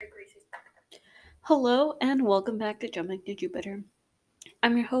Hello and welcome back to Jumping to Jupiter.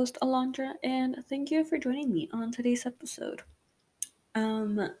 I'm your host Alondra, and thank you for joining me on today's episode.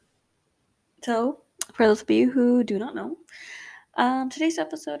 Um, so for those of you who do not know, today's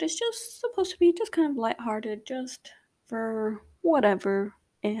episode is just supposed to be just kind of lighthearted, just for whatever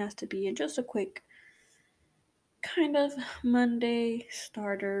it has to be, and just a quick kind of Monday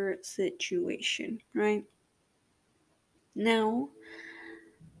starter situation, right? Now,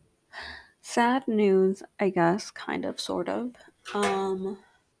 sad news, I guess, kind of, sort of. Um,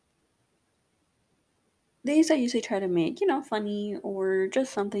 These I usually try to make, funny or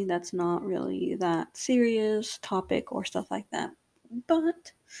just something that's not really that serious topic or stuff like that.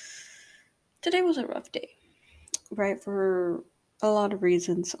 But today was a rough day, right? For a lot of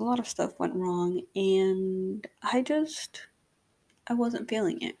reasons. A lot of stuff went wrong and I wasn't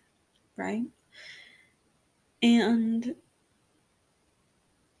feeling it, right? And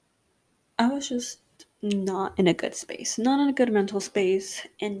I was just not in a good space, not in a good mental space,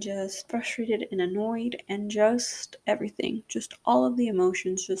 and just frustrated and annoyed and just everything, just all of the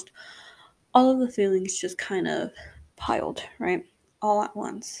emotions, just all of the feelings just kind of piled, right? All at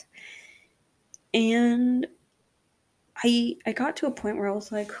once. And I got to a point where I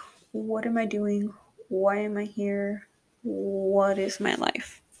was like, what am I doing? Why am I here? What is my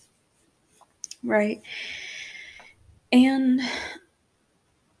life? Right? And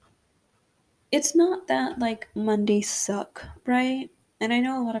it's not that like Mondays suck, right? And I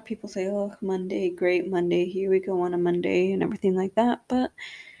know a lot of people say, oh, Monday, great Monday, here we go on a Monday and everything like that, but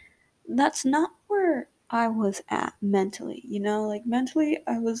that's not where I was at mentally, Like mentally,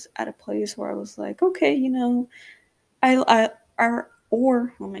 I was at a place where I was like, okay,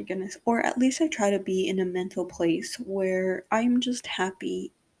 or oh my goodness, or at least I try to be in a mental place where I'm just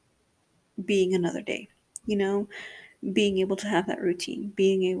happy being another day, you know, being able to have that routine,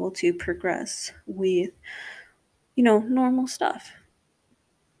 being able to progress with, normal stuff.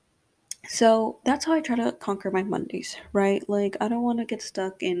 So that's how I try to conquer my Mondays, right? Like, I don't want to get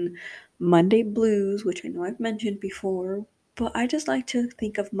stuck in Monday blues, which I know I've mentioned before, but I just like to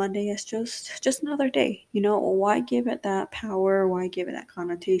think of Monday as just another day. Why give it that power? Why give it that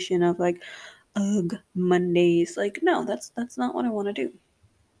connotation of like, ugh, Mondays? Like, no, that's not what I want to do.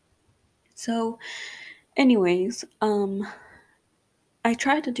 So, anyways, I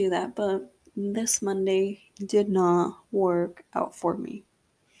tried to do that, but this Monday did not work out for me.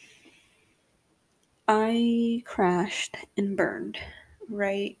 I crashed and burned,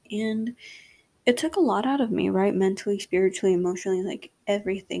 right? And it took a lot out of me, right? Mentally, spiritually, emotionally, like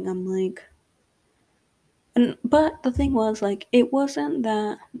everything. I'm like, but the thing was, like, it wasn't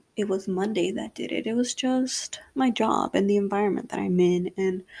that it was Monday that did it. It was just my job and the environment that I'm in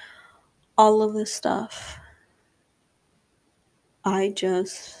and all of this stuff. I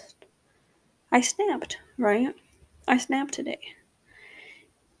just, I snapped, right? I snapped today.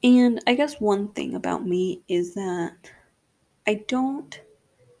 And I guess one thing about me is that I don't,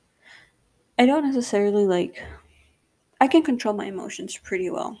 I don't necessarily like I can control my emotions pretty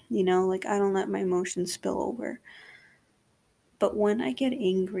well, like I don't let my emotions spill over. But when I get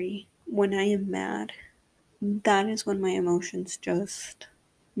angry, when I am mad, that is when my emotions just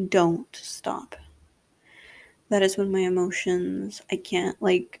don't stop. That is when my emotions, I can't,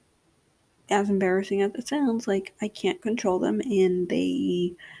 like, as embarrassing as it sounds, like, I can't control them and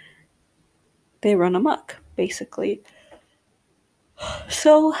they run amok, basically.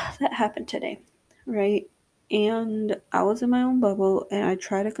 So that happened today, right? And I was in my own bubble and I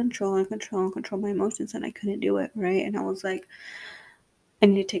tried to control my emotions and I couldn't do it, right? And I was like, I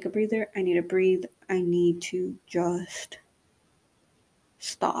need to take a breather. I need to breathe. I need to just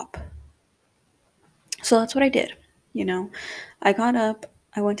stop. So that's what I did. You know, I got up,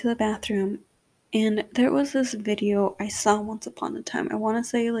 I went to the bathroom, and there was this video I saw once upon a time. I want to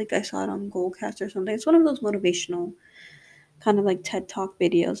say, like, I saw it on Goldcast or something. It's one of those motivational kind of like TED Talk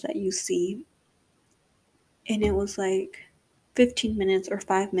videos that you see. And it was like 15 minutes or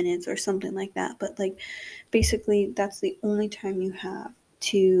 5 minutes or something like that. But, like, basically, that's the only time you have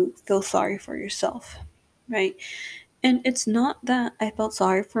to feel sorry for yourself, right? And it's not that I felt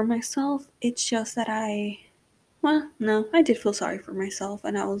sorry for myself, it's just that well, no, I did feel sorry for myself.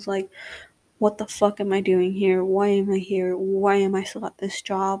 And I was like, what the fuck am I doing here? Why am I here? Why am I still at this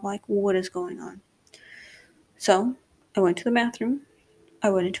job? Like, what is going on? So, I went to the bathroom,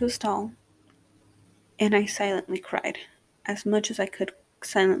 I went into a stall, and I silently cried. As much as I could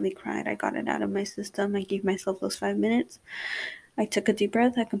silently cried. I got it out of my system. I gave myself those 5 minutes. I took a deep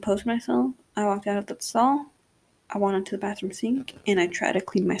breath. I composed myself. I walked out of the stall. I went onto the bathroom sink and I tried to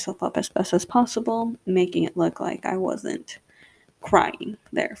clean myself up as best as possible, making it look like I wasn't crying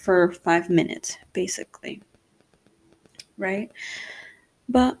there for 5 minutes, basically. Right?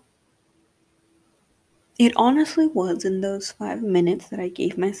 But it honestly was in those 5 minutes that I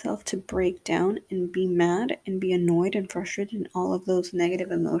gave myself to break down and be mad and be annoyed and frustrated and all of those negative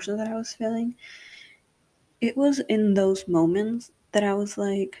emotions that I was feeling. It was in those moments that I was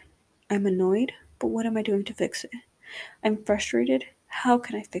like, I'm annoyed, but what am I doing to fix it? I'm frustrated. How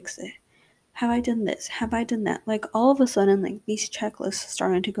can I fix it? Have I done this? Have I done that? Like all of a sudden, like these checklists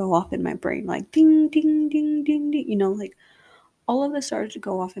started to go off in my brain, like ding, ding, ding, ding, ding. Like all of this started to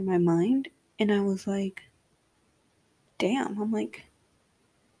go off in my mind. And I was like, damn, I'm like,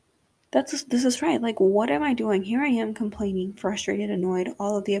 this is right. Like, what am I doing? Here I am complaining, frustrated, annoyed,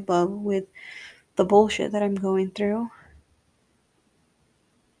 all of the above with the bullshit that I'm going through.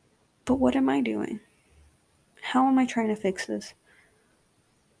 But what am I doing? How am I trying to fix this?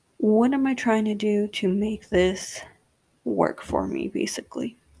 What am I trying to do to make this work for me,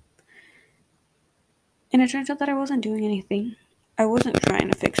 basically? And it turns out that I wasn't doing anything. I wasn't trying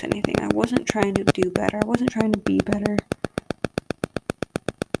to fix anything. I wasn't trying to do better. I wasn't trying to be better.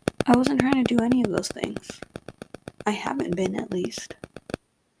 I wasn't trying to do any of those things. I haven't been, at least.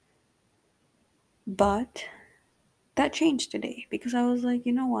 But that changed today because I was like,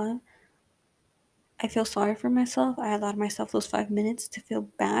 you know what? I feel sorry for myself. I allowed myself those 5 minutes to feel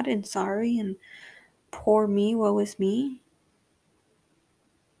bad and sorry and poor me, woe is me.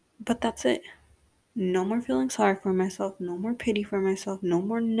 But that's it. No more feeling sorry for myself. No more pity for myself. No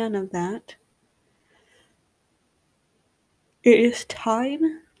more none of that. It is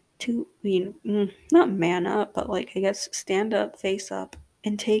time to, not man up, but like, I guess, stand up, face up,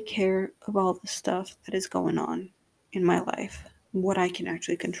 and take care of all the stuff that is going on in my life. What I can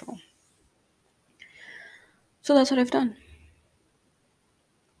actually control. So that's what I've done.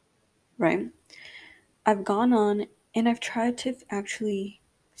 Right? I've gone on and I've tried to actually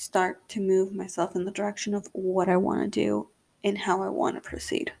start to move myself in the direction of what I want to do and how I want to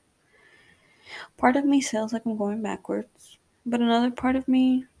proceed. Part of me feels like I'm going backwards, but another part of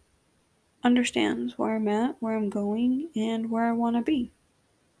me understands where I'm at, where I'm going, and where I want to be.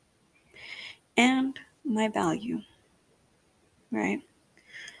 And my value, right?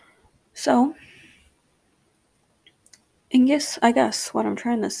 So, and I guess what I'm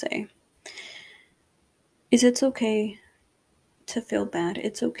trying to say is it's okay to feel bad.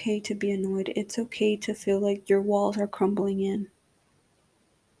 It's okay to be annoyed. It's okay to feel like your walls are crumbling in.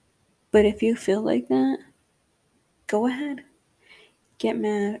 But if you feel like that, go ahead. Get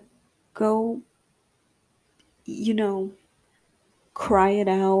mad. Go, cry it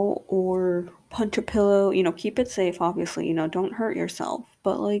out or punch a pillow. Keep it safe, obviously. Don't hurt yourself.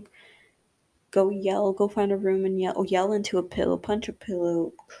 But, like, go yell. Go find a room and yell into a pillow. Punch a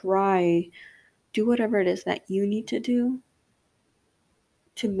pillow. Cry. Do whatever it is that you need to do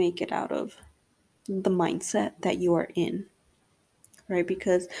to make it out of the mindset that you are in, right?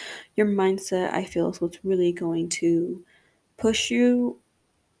 Because your mindset, I feel, is what's really going to push you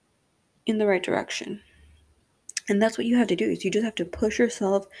in the right direction. And that's what you have to do, is you just have to push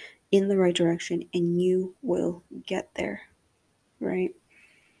yourself in the right direction and you will get there, right?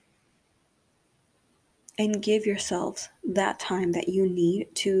 And give yourselves that time that you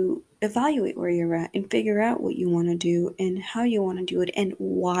need to evaluate where you're at and figure out what you want to do and how you want to do it and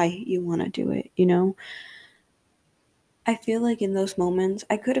why you want to do it, I feel like in those moments,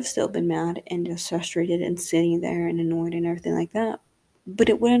 I could have still been mad and just frustrated and sitting there and annoyed and everything like that. But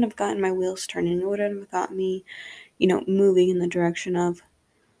it wouldn't have gotten my wheels turning. It wouldn't have got me, moving in the direction of,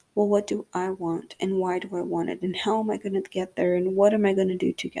 well, what do I want? And why do I want it? And how am I going to get there? And what am I going to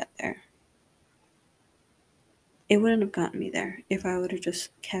do to get there? It wouldn't have gotten me there if I would have just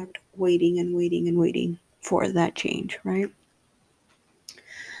kept waiting and waiting and waiting for that change, right?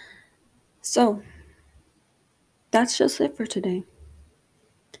 So, that's just it for today.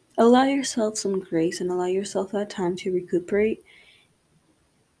 Allow yourself some grace and allow yourself that time to recuperate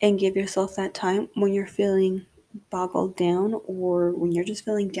and give yourself that time when you're feeling boggled down or when you're just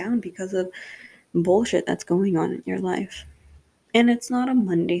feeling down because of bullshit that's going on in your life. And it's not a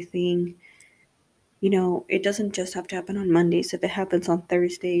Monday thing. It doesn't just have to happen on Mondays. If it happens on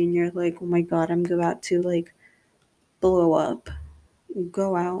Thursday and you're like, oh my God, I'm about to like blow up,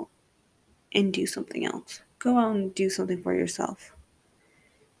 go out and do something else. Go out and do something for yourself.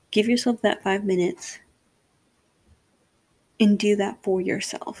 Give yourself that 5 minutes and do that for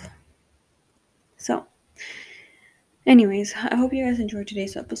yourself. So, anyways, I hope you guys enjoyed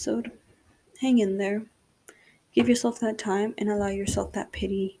today's episode. Hang in there. Give yourself that time and allow yourself that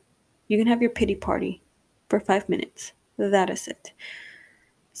pity. You can have your pity party for 5 minutes. That is it.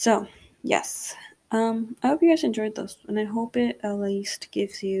 So, yes, I hope you guys enjoyed this, and I hope it at least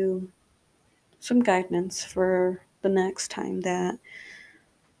gives you some guidance for the next time that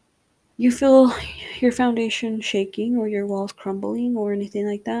you feel your foundation shaking or your walls crumbling or anything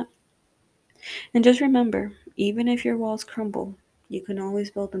like that. And just remember, even if your walls crumble, you can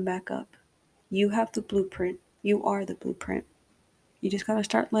always build them back up. You have the blueprint. You are the blueprint. You just gotta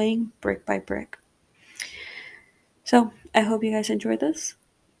start laying brick by brick. So I hope you guys enjoyed this.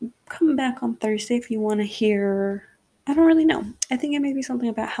 Come back on Thursday if you want to hear. I don't really know. I think it may be something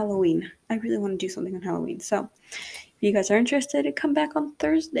about Halloween. I really want to do something on Halloween. So if you guys are interested, come back on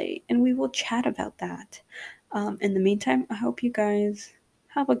Thursday and we will chat about that. In the meantime, I hope you guys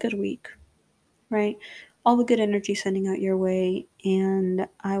have a good week, right? All the good energy sending out your way. And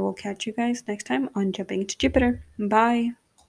I will catch you guys next time on Jumping to Jupiter. Bye.